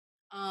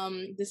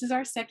This is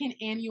our second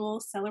annual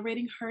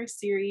Celebrating Her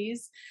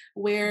series,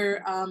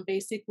 where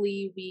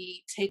basically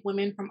we take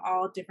women from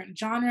all different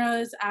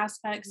genres,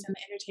 aspects in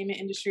the entertainment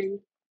industry,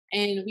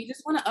 and we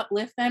just want to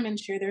uplift them and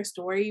share their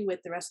story with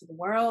the rest of the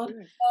world.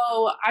 Sure.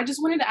 So I just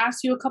wanted to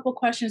ask you a couple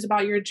questions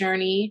about your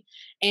journey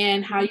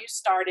and how Mhm. you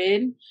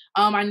started.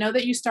 I know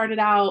that you started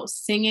out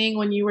singing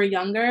when you were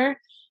younger.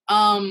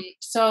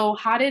 So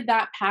how did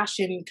that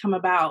passion come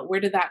about? Where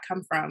did that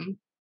come from?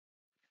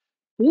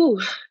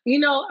 Ooh,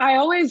 I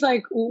always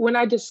like when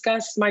I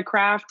discuss my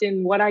craft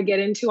and what I get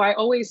into, I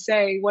always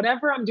say,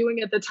 whatever I'm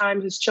doing at the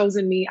time has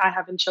chosen me. I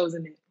haven't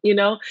chosen it.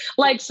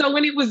 Like, so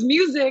when it was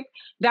music,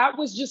 that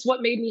was just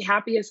what made me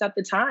happiest at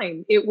the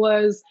time.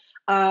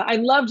 I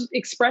loved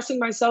expressing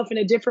myself in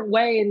a different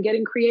way and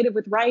getting creative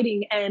with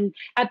writing. And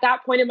at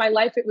that point in my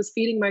life, it was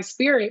feeding my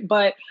spirit.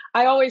 But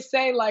I always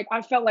say, like,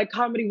 I felt like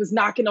comedy was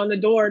knocking on the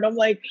door. And I'm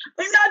like,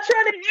 I'm not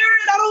trying to hear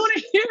it. I don't want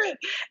to hear it.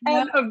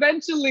 Yeah. And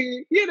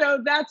eventually,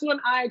 that's when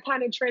I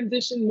kind of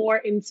transitioned more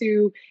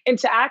into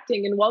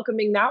acting and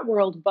welcoming that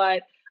world.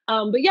 But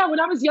yeah, when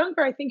I was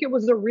younger, I think it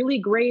was a really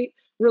great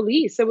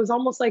release. It was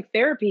almost like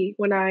therapy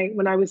when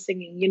I was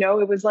singing.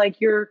 It was like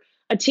you're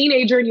a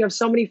teenager and you have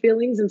so many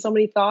feelings and so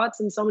many thoughts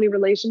and so many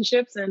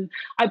relationships, and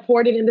I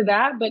poured it into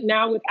that. But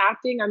now with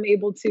acting, I'm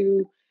able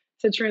to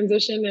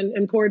transition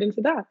and pour it into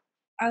that.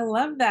 I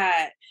love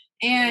that.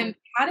 Yeah. And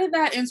how did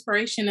that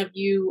inspiration of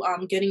you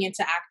getting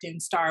into acting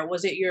start?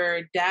 Was it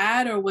your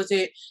dad or was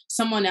it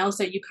someone else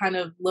that you kind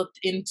of looked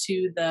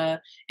into the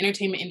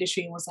entertainment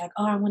industry and was like,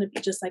 oh, I want to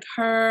be just like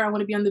her. I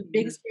want to be on the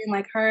big screen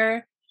like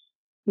her.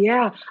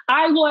 Yeah.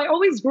 I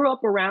always grew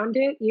up around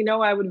it.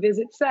 I would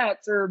visit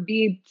sets or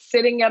be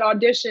sitting at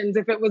auditions.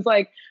 If it was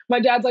like my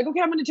dad's like, okay,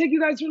 I'm gonna take you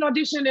guys to an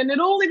audition and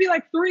it'll only be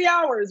like 3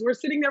 hours. We're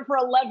sitting there for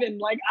 11,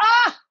 like,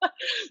 ah.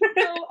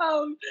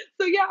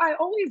 So yeah, I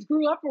always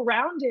grew up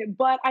around it.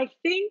 But I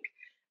think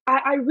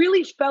I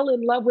really fell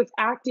in love with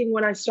acting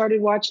when I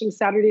started watching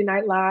Saturday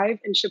Night Live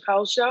and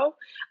Chappelle's show.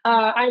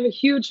 I'm a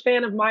huge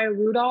fan of Maya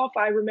Rudolph.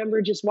 I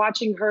remember just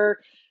watching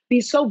her be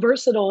so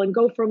versatile and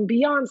go from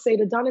Beyonce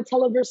to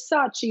Donatella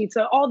Versace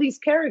to all these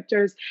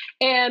characters.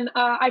 And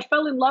I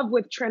fell in love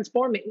with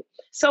transforming.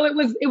 So it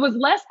was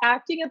less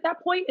acting at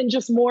that point and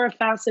just more a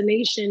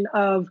fascination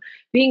of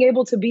being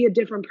able to be a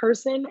different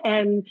person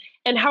and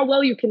how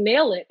well you can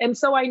nail it. And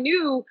so I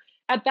knew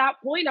at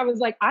that point I was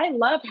like, I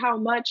love how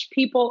much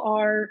people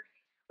are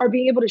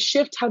being able to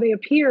shift how they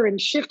appear and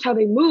shift how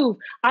they move.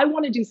 I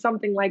want to do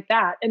something like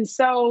that. And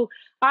so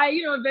I,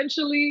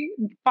 eventually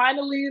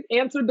finally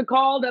answered the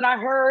call that I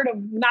heard of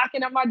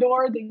knocking at my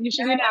door that you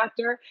should be an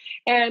actor.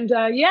 And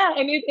yeah,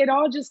 and it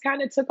all just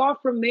kind of took off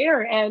from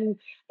there. And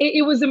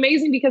it was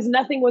amazing because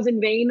nothing was in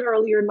vain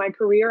earlier in my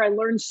career. I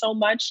learned so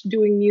much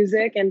doing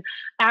music and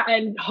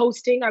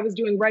hosting. I was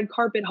doing red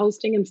carpet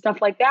hosting and stuff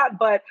like that.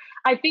 But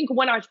I think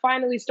when I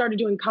finally started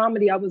doing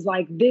comedy, I was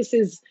like, this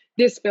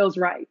feels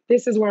right.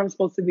 This is where I'm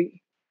supposed to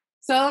be.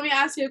 So let me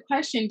ask you a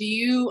question. Do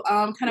you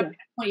kind of Yeah.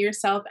 pinpoint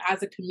yourself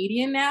as a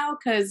comedian now?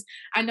 Because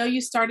I know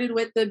you started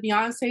with the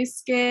Beyonce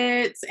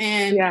skits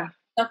and Yeah.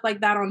 stuff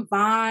like that on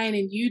Vine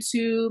and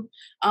YouTube.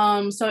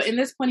 So in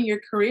this point in your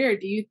career,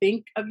 do you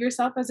think of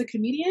yourself as a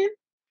comedian?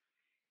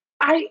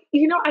 I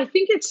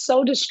think it's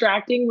so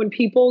distracting when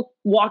people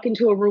walk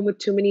into a room with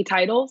too many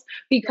titles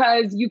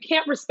because you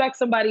can't respect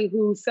somebody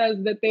who says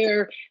that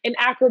they're an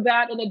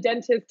acrobat and a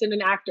dentist and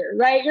an actor,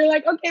 right? You're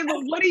like, okay,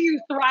 but what do you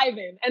thrive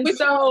in? And Which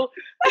so,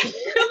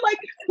 like,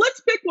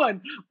 let's pick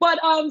one. But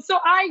so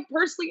I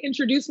personally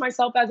introduce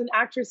myself as an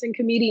actress and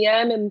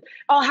comedian, and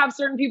I'll have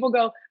certain people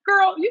go,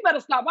 "Girl, you better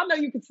stop. I know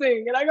you can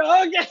sing," and I go,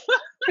 "Okay."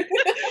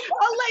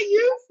 I'll let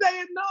you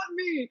say it, not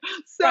me.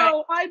 right.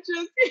 So I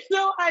just,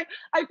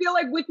 I feel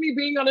like with me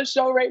being on a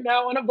show right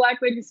now, on a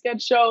Black Lady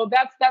sketch show,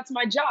 that's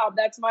my job.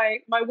 That's my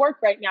work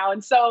right now.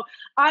 And so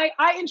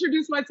I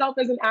introduce myself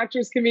as an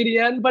actress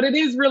comedian, but it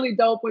is really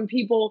dope when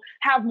people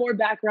have more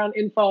background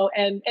info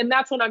and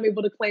that's when I'm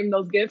able to claim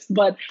those gifts.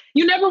 But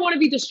you never want to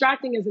be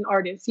distracting as an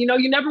artist. You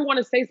never want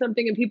to say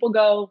something and people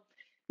go,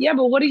 yeah,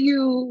 but what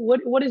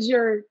is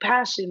your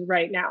passion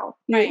right now?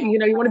 Right.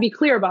 You want to be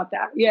clear about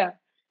that. Yeah.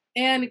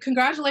 And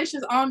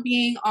congratulations on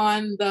being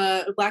on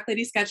the Black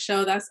Lady Sketch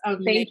Show. That's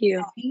Thank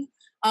you. amazing.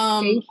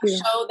 Thank A you.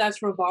 show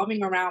that's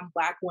revolving around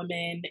Black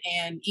women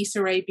and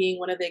Issa Rae being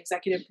one of the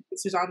executive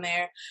producers on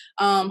there.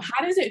 How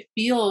does it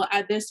feel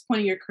at this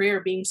point in your career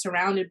being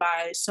surrounded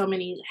by so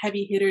many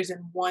heavy hitters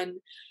in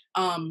one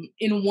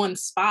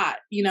spot,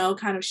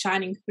 kind of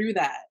shining through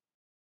that?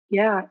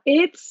 Yeah,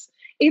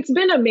 it's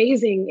been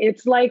amazing.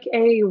 It's like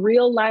a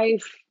real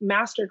life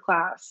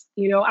masterclass.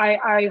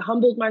 I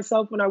humbled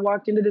myself when I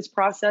walked into this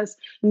process,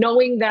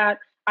 knowing that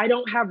I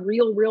don't have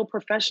real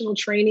professional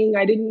training.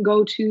 I didn't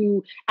go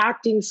to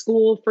acting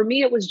school. For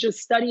me, it was just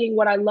studying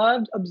what I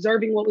loved,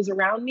 observing what was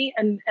around me,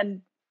 and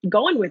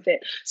going with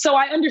it. So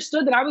I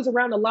understood that I was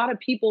around a lot of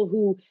people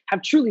who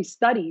have truly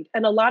studied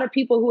and a lot of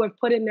people who have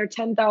put in their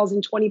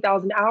 10,000,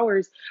 20,000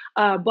 hours.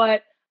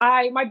 But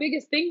my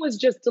biggest thing was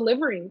just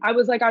delivering. I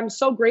was like, I'm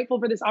so grateful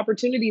for this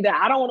opportunity that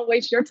I don't want to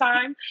waste your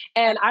time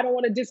and I don't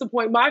want to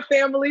disappoint my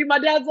family. My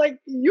dad's like,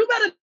 you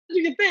better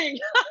do your thing.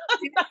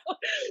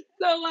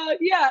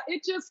 Yeah,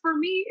 it just, for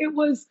me, it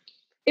was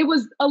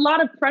a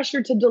lot of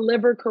pressure to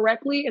deliver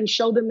correctly and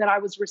show them that I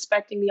was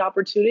respecting the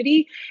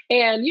opportunity.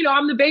 And,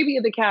 I'm the baby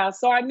of the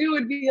cast. So I knew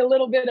it'd be a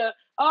little bit of,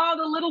 oh,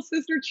 the little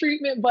sister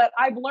treatment, but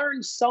I've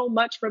learned so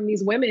much from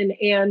these women.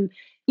 And,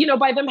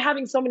 by them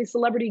having so many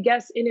celebrity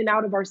guests in and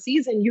out of our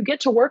season, you get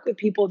to work with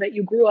people that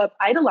you grew up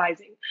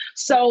idolizing.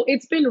 So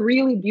it's been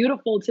really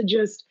beautiful to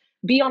just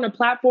be on a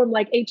platform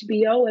like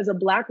HBO as a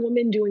Black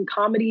woman doing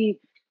comedy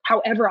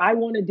however I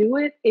want to do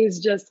it is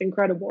just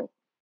incredible.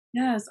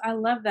 Yes, I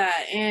love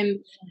that. And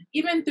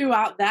even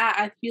throughout that,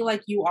 I feel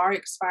like you are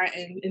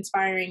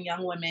inspiring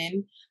young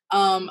women.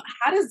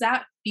 How does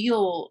that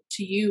feel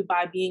to you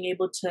by being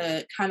able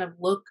to kind of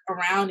look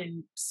around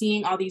and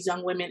seeing all these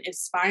young women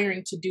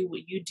aspiring to do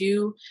what you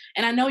do?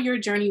 And I know your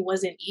journey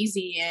wasn't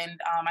easy, and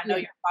I know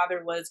Yeah. your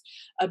father was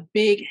a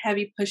big,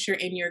 heavy pusher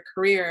in your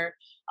career.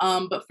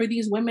 But for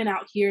these women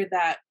out here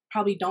that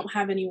probably don't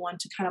have anyone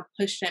to kind of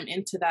push them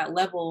into that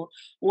level,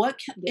 what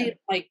Yeah.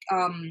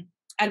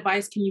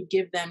 advice can you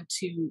give them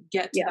to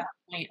get to Yeah. that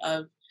point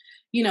of,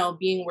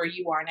 being where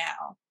you are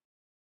now?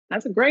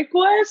 That's a great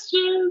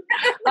question.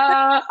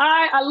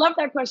 I love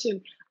that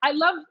question. I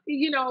love,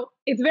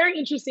 it's very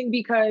interesting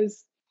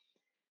because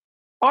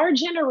our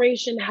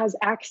generation has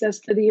access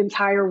to the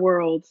entire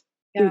world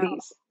through Yeah,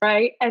 these,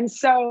 right? And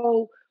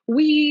so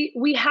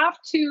we have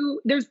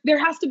to, there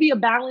has to be a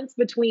balance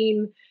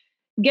between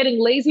getting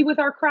lazy with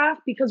our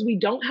craft because we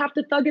don't have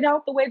to thug it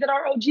out the way that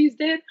our OGs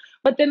did.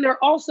 But then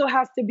there also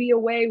has to be a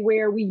way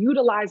where we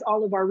utilize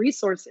all of our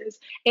resources.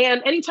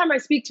 And anytime I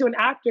speak to an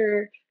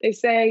actor, they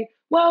say,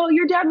 well,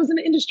 your dad was in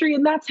the industry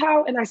and that's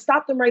how, and I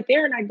stop them right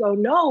there and I go,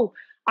 no,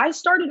 I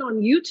started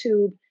on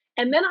YouTube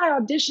and then I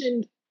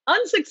auditioned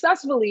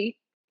unsuccessfully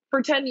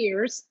for 10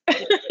 years.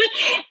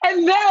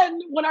 And then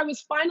when I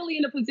was finally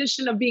in a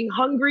position of being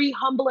hungry,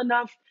 humble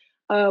enough,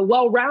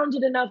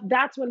 well-rounded enough,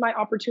 that's when my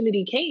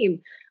opportunity came.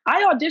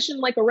 I auditioned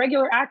like a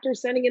regular actor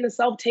sending in a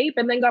self-tape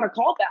and then got a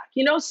call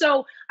back.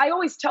 So I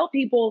always tell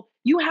people,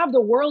 you have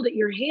the world at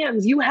your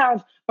hands. You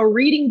have a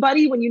reading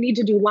buddy when you need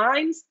to do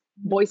lines,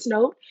 voice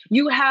note.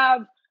 You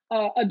have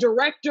a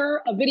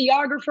director, a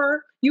videographer,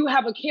 you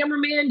have a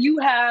cameraman, you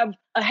have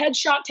a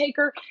headshot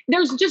taker.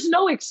 There's just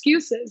no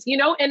excuses.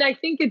 And I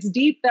think it's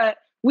deep that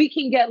we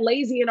can get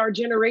lazy in our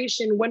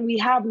generation when we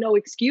have no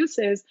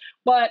excuses.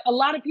 But a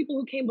lot of people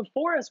who came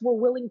before us were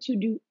willing to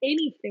do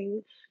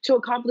anything to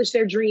accomplish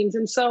their dreams.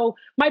 And so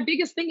my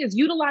biggest thing is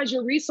utilize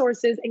your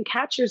resources and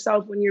catch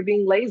yourself when you're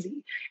being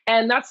lazy.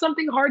 And that's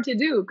something hard to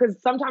do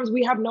because sometimes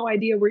we have no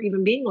idea we're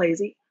even being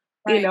lazy,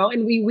 right.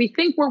 and we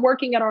think we're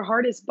working at our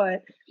hardest,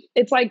 but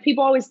it's like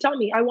people always tell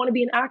me, I want to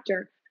be an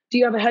actor. Do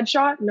you have a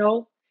headshot?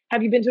 No.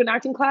 Have you been to an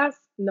acting class?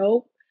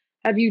 No.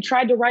 Have you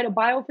tried to write a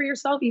bio for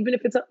yourself, even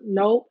if it's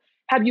no?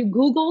 Have you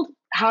Googled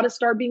how to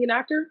start being an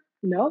actor?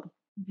 No.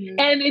 Mhm.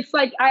 And it's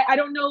like, I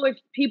don't know if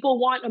people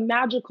want a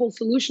magical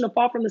solution to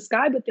fall from the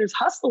sky, but there's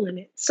hustle in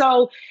it.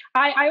 So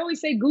I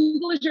always say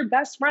Google is your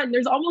best friend.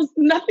 There's almost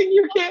nothing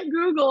you can't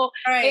Google.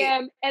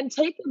 Right. And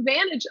take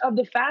advantage of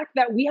the fact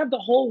that we have the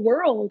whole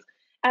world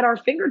at our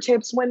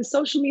fingertips when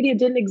social media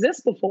didn't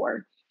exist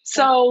before.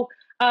 So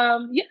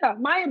yeah,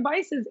 my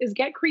advice is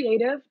get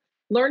creative,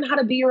 learn how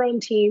to be your own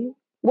team,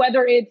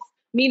 whether it's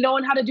me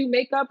knowing how to do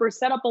makeup or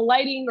set up a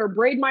lighting or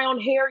braid my own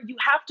hair. You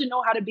have to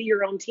know how to be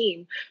your own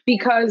team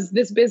because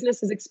this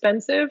business is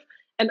expensive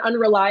and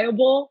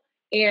unreliable.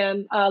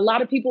 And a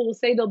lot of people will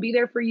say they'll be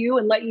there for you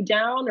and let you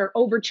down or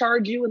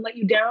overcharge you and let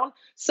you down.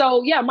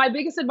 So yeah, my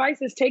biggest advice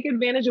is take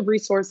advantage of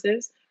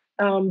resources.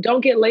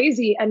 Don't get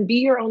lazy and be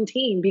your own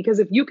team because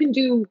if you can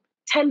do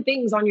 10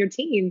 things on your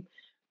team,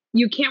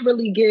 you can't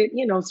really get,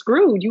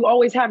 screwed. You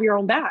always have your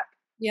own back.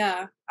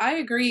 Yeah, I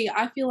agree.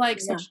 I feel like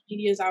Yeah. social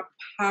media is a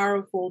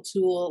powerful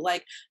tool,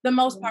 like the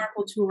most Yeah.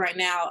 powerful tool right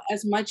now.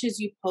 As much as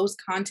you post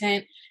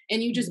content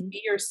and you just Mhm.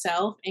 be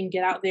yourself and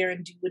get out there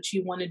and do what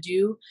you want to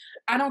do,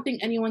 I don't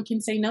think anyone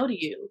can say no to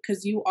you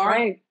because you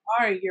are,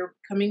 Right. you're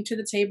coming to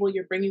the table,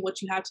 you're bringing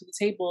what you have to the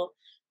table.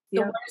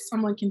 The Yeah. worst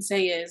someone can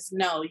say is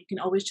no, you can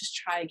always just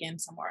try again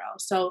somewhere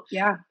else. So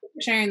Yeah.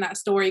 for sharing that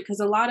story because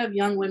a lot of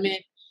young women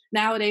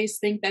nowadays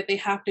think that they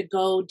have to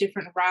go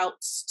different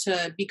routes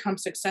to become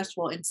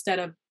successful instead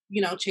of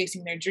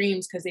chasing their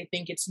dreams because they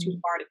think it's too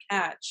Mhm. far to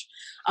catch.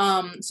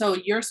 So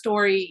your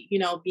story,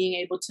 being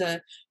able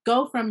to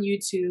go from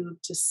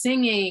YouTube to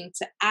singing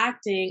to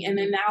acting and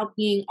then now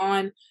being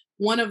on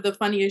one of the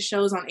funniest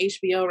shows on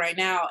HBO right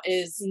now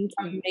is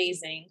Thank you.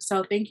 amazing.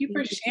 So thank you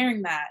for Thank you.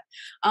 sharing that.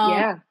 um,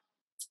 Yeah.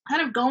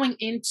 Kind of going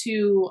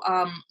into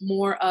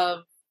more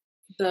of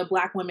the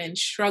Black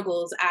women's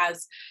struggles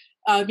as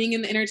being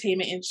in the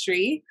entertainment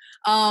industry.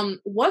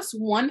 What's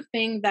one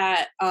thing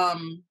that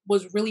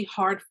was really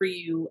hard for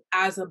you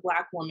as a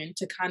Black woman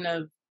to kind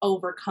of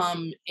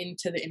overcome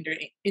into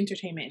the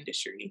entertainment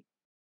industry?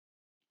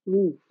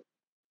 Ooh.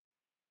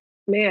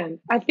 Man,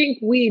 I think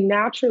we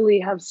naturally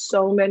have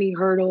so many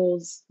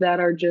hurdles that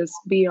are just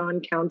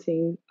beyond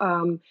counting.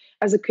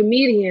 As a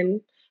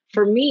comedian,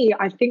 for me,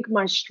 I think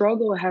my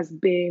struggle has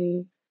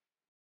been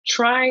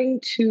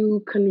trying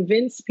to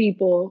convince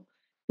people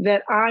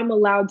that I'm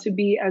allowed to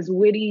be as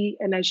witty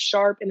and as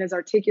sharp and as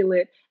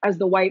articulate as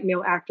the white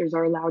male actors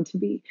are allowed to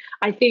be.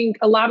 I think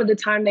a lot of the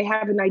time they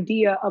have an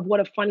idea of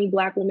what a funny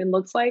Black woman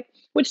looks like,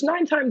 which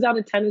 9 times out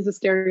of 10 is a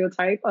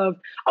stereotype of,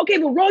 okay,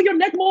 well, roll your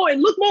neck more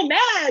and look more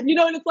mad,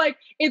 and it's like,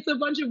 it's a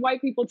bunch of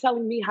white people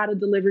telling me how to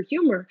deliver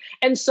humor.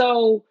 And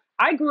so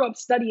I grew up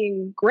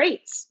studying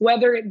greats,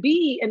 whether it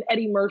be an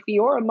Eddie Murphy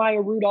or a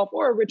Maya Rudolph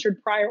or a Richard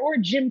Pryor or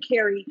a Jim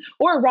Carrey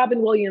or a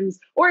Robin Williams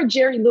or a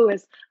Jerry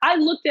Lewis. I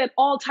looked at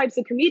all types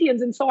of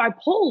comedians, and so I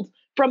pulled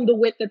from the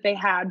wit that they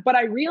had. But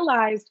I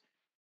realized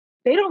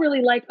they don't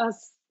really like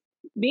us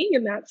being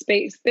in that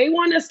space. They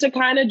want us to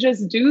kind of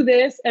just do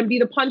this and be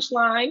the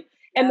punchline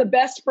and the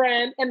best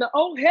friend and the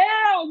oh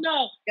hell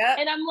no. Yep.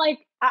 And I'm like,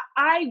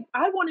 I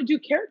want to do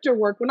character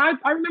work. When I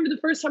remember the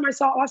first time I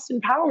saw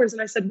Austin Powers,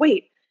 and I said,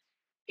 wait,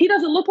 he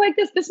doesn't look like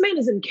this. This man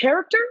is in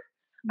character.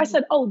 I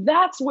said, oh,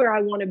 that's where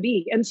I want to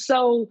be. And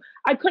so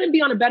I couldn't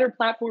be on a better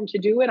platform to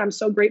do it. I'm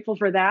so grateful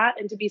for that.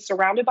 And to be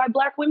surrounded by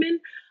Black women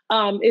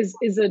is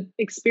an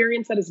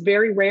experience that is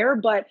very rare,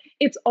 but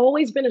it's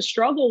always been a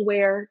struggle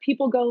where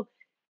people go,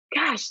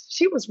 gosh,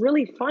 she was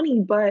really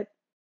funny, but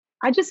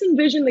I just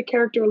envisioned the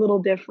character a little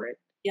different.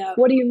 Yeah.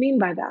 What do you mean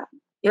by that?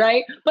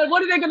 Right? But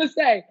what are they going to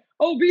say?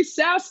 Oh, be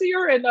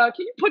sassier and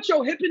can you put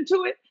your hip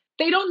into it?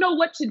 They don't know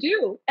what to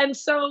do. And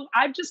so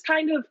I've just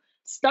kind of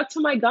stuck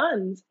to my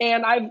guns,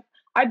 and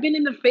I've been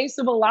in the face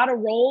of a lot of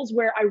roles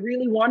where I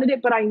really wanted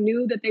it, but I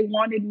knew that they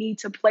wanted me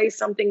to play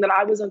something that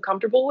I was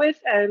uncomfortable with.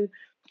 And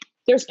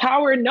there's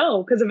power in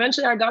no, because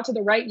eventually I got to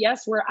the right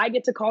yes, where I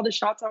get to call the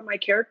shots on my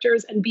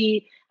characters and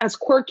be as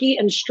quirky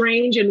and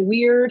strange and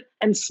weird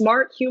and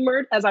smart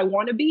humored as I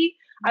want to be.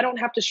 I don't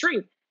have to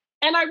shrink.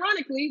 And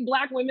ironically,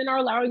 Black women are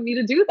allowing me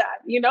to do that.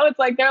 It's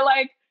like, they're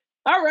like,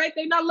 all right,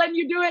 they're not letting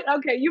you do it.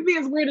 Okay, you be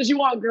as weird as you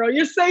want, girl.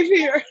 You're safe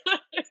here.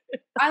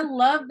 I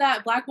love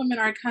that Black women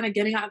are kind of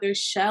getting out of their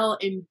shell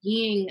and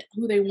being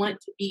who they want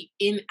to be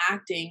in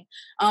acting.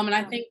 And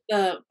I think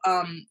the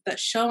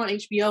show on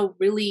HBO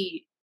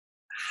really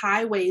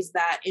highways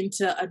that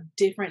into a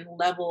different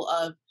level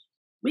of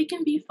we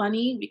can be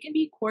funny, we can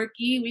be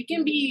quirky, we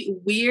can be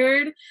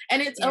weird,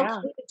 and it's okay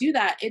to do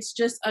that. It's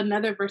just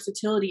another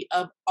versatility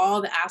of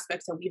all the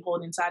aspects that we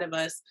hold inside of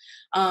us.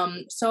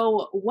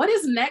 So what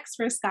is next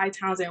for Skye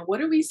Townsend?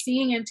 What are we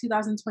seeing in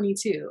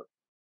 2022?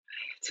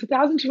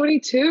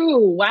 2022.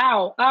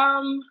 Wow.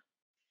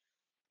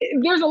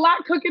 There's a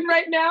lot cooking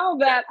right now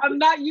that I'm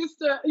not used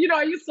to.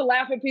 I used to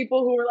laugh at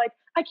people who were like,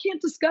 I can't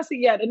discuss it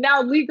yet. And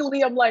now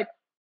legally I'm like,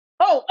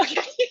 oh,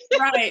 okay.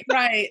 Right.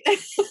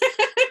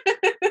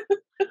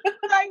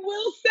 I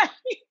will say,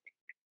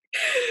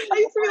 I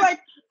used to be like,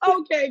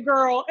 okay,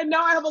 girl. And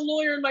now I have a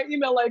lawyer in my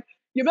email like,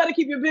 you better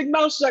keep your big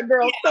mouth shut,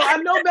 girl. So I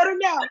know better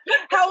now.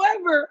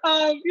 However,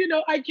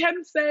 I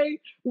can say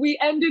we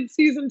ended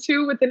season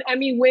 2 with an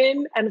Emmy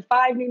win and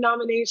 5 new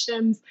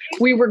nominations.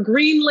 We were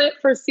greenlit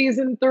for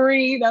season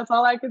 3. That's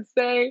all I could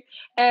say.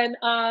 And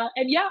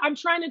yeah, I'm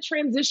trying to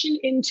transition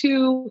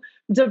into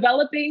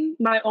developing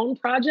my own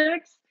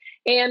projects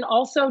and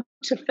also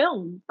to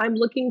film. I'm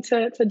looking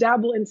to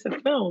dabble into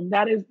film.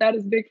 That is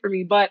big for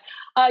me. But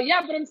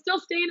yeah, but I'm still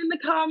staying in the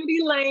comedy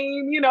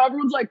lane.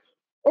 Everyone's like,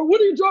 or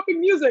when are you dropping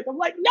music? I'm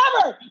like,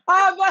 never.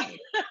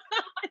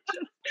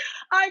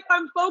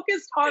 I'm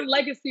focused on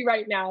legacy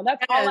right now.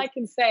 That's all I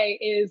can say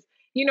is,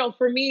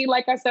 for me,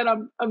 like I said,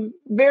 I'm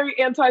very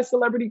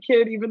anti-celebrity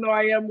kid, even though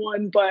I am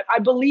one, but I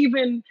believe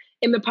in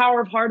the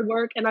power of hard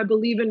work, and I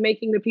believe in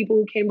making the people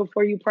who came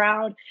before you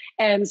proud.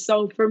 And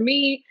so for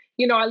me,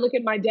 I look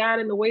at my dad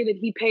and the way that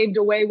he paved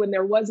a way when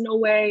there was no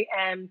way.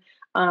 And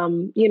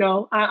I'm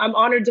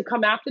honored to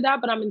come after that,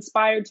 but I'm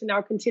inspired to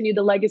now continue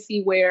the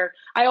legacy where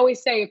I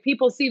always say, if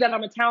people see that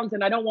I'm a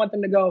Townsend, I don't want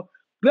them to go,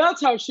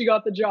 that's how she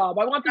got the job.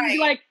 I want them to be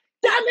like,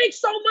 that makes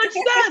so much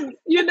sense.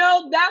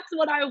 That's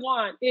what I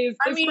want is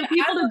for people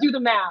to do the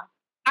math.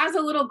 As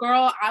a little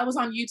girl, I was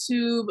on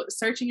YouTube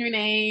searching your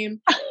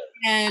name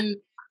and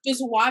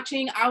just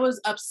watching. I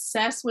was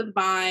obsessed with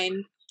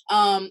Vine.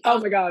 Oh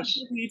my gosh.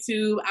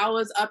 YouTube. I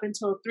was up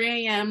until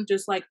 3 a.m.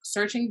 just like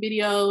searching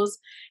videos.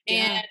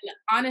 And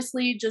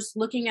honestly, just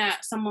looking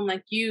at someone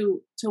like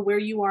you to where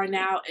you are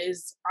now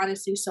is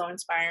honestly so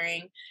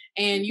inspiring.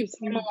 And you've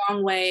come a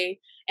long way.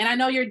 And I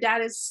know your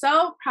dad is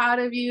so proud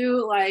of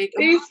you. Like,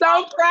 he's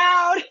so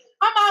proud.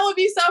 My mom would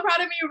be so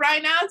proud of me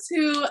right now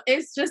too.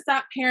 It's just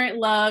that parent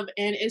love,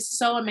 and it's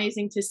so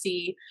amazing to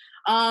see.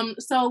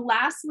 So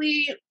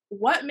lastly,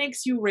 what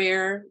makes you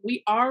rare?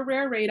 We are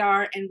Rare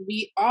Radar, and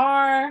we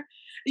are,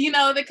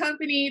 the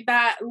company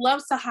that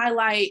loves to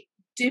highlight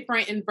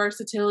different and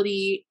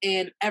versatility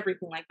and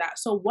everything like that.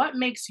 So what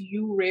makes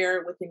you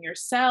rare within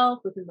yourself,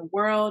 within the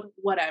world,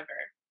 whatever?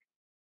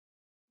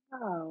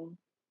 Oh,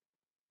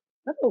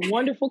 That's a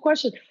wonderful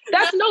question.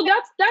 That's an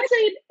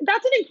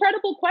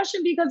incredible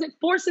question because it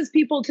forces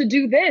people to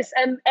do this,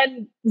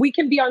 and we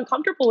can be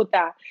uncomfortable with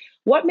that.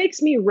 What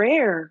makes me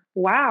rare?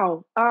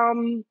 Wow.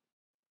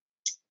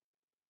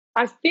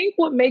 I think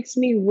what makes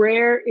me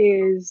rare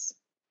is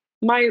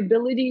my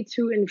ability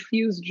to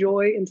infuse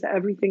joy into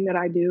everything that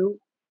I do.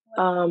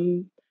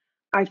 Um,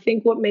 I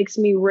think what makes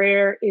me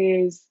rare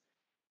is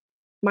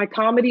my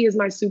comedy is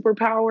my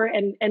superpower,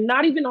 and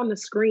not even on the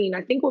screen.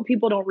 I think what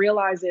people don't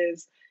realize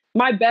is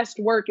my best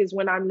work is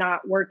when I'm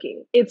not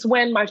working. It's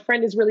when my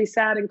friend is really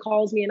sad and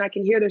calls me and I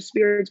can hear their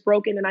spirits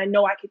broken and I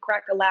know I could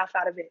crack a laugh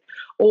out of it.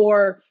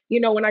 Or,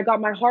 when I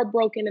got my heart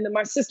broken and then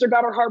my sister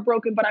got her heart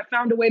broken, but I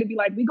found a way to be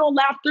like, we gonna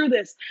laugh through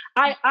this.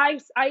 I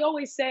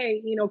always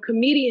say,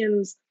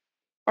 comedians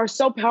are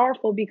so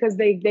powerful because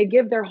they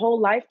give their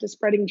whole life to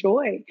spreading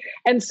joy.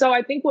 And so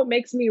I think what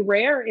makes me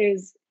rare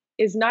is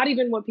not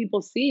even what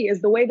people see,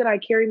 is the way that I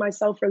carry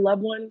myself for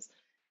loved ones,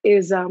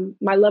 is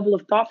my level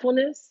of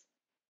thoughtfulness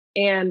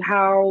and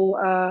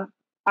how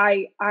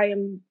I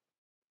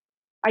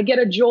get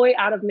a joy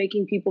out of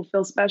making people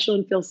feel special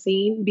and feel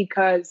seen,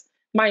 because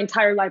my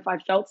entire life I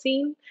felt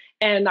seen,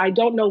 and I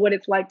don't know what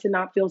it's like to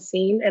not feel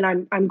seen, and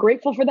I'm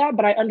grateful for that.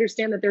 But I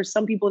understand that there's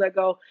some people that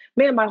go,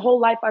 man, my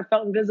whole life I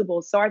felt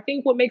invisible. So I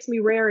think what makes me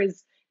rare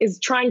is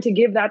trying to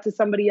give that to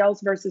somebody else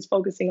versus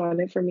focusing on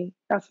it for me.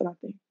 That's what I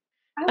think.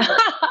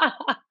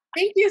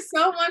 Thank you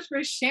so much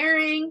for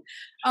sharing.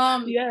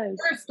 Yes.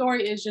 Your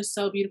story is just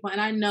so beautiful. And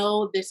I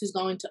know this is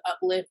going to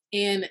uplift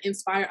and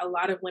inspire a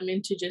lot of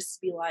women to just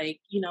be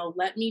like,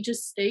 let me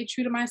just stay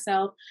true to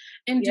myself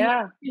and do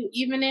it,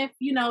 even if,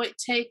 it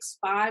takes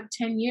 5-10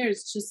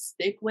 years, just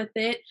stick with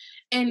it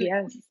and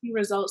see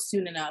results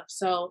soon enough.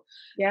 So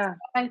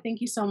I thank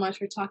you so much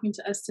for talking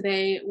to us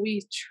today.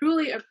 We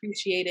truly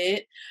appreciate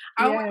it.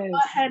 I want to go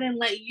ahead and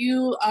let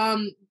you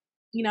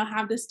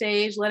have the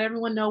stage, let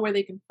everyone know where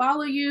they can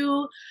follow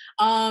you,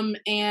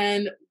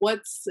 and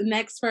what's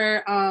next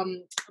for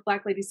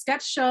Black Lady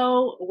Sketch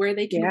Show, where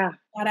they can get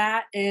that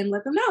at, and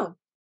let them know.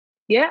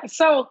 Yeah.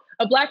 So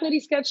a Black Lady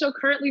Sketch Show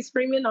currently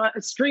streaming.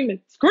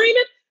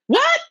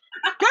 What?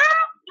 Girl,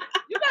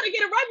 you gotta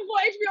get it right before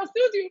HBO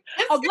sues you.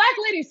 A Black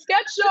Lady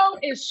Sketch Show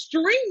is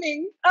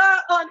streaming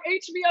on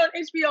HBO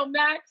and HBO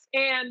Max,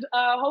 and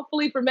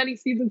hopefully for many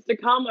seasons to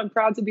come. I'm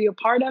proud to be a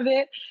part of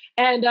it.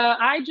 And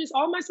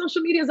all my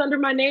social media is under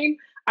my name.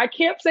 I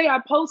can't say I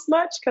post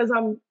much because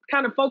I'm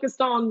kind of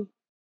focused on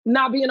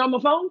not being on my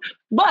phone,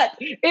 but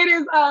it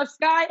is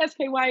Skye,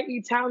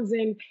 Skye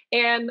Townsend.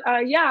 And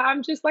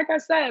I'm just, like I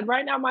said,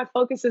 right now my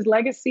focus is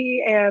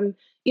legacy. And,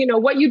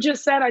 what you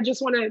just said, I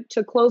just wanted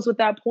to close with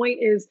that point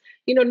is,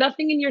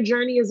 nothing in your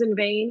journey is in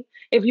vain.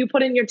 If you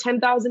put in your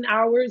 10,000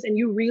 hours and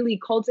you really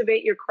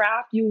cultivate your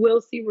craft, you will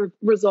see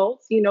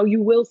results,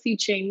 you will see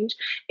change.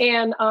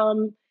 And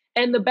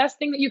the best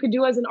thing that you could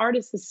do as an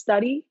artist is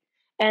study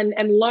and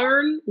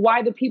learn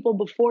why the people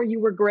before you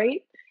were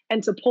great,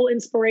 and to pull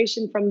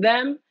inspiration from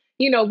them.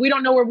 We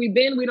don't know where we've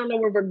been. We don't know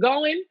where we're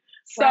going.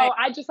 So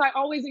I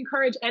always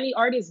encourage any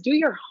artist, do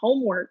your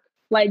homework.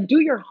 Do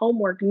your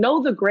homework.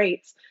 Know the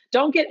greats.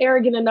 Don't get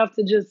arrogant enough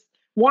to just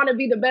want to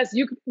be the best.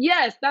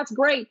 Yes, that's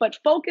great. But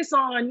focus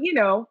on,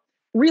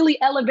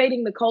 really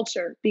elevating the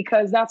culture,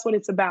 because that's what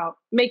it's about.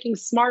 Making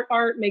smart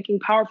art, making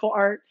powerful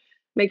art,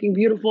 making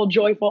beautiful,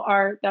 joyful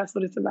art. That's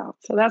what it's about.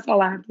 So that's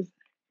all I have to say.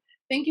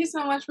 Thank you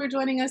so much for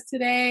joining us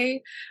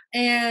today.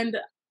 And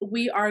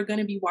we are going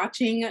to be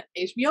watching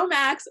HBO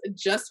Max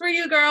just for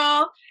you,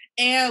 girl.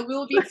 And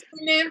we'll be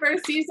tuning in for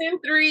season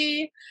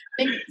 3.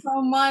 Thank you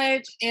so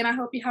much. And I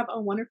hope you have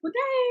a wonderful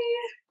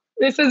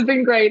day. This has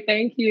been great.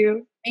 Thank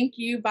you. Thank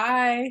you.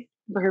 Bye.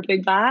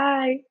 Perfect.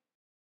 Bye.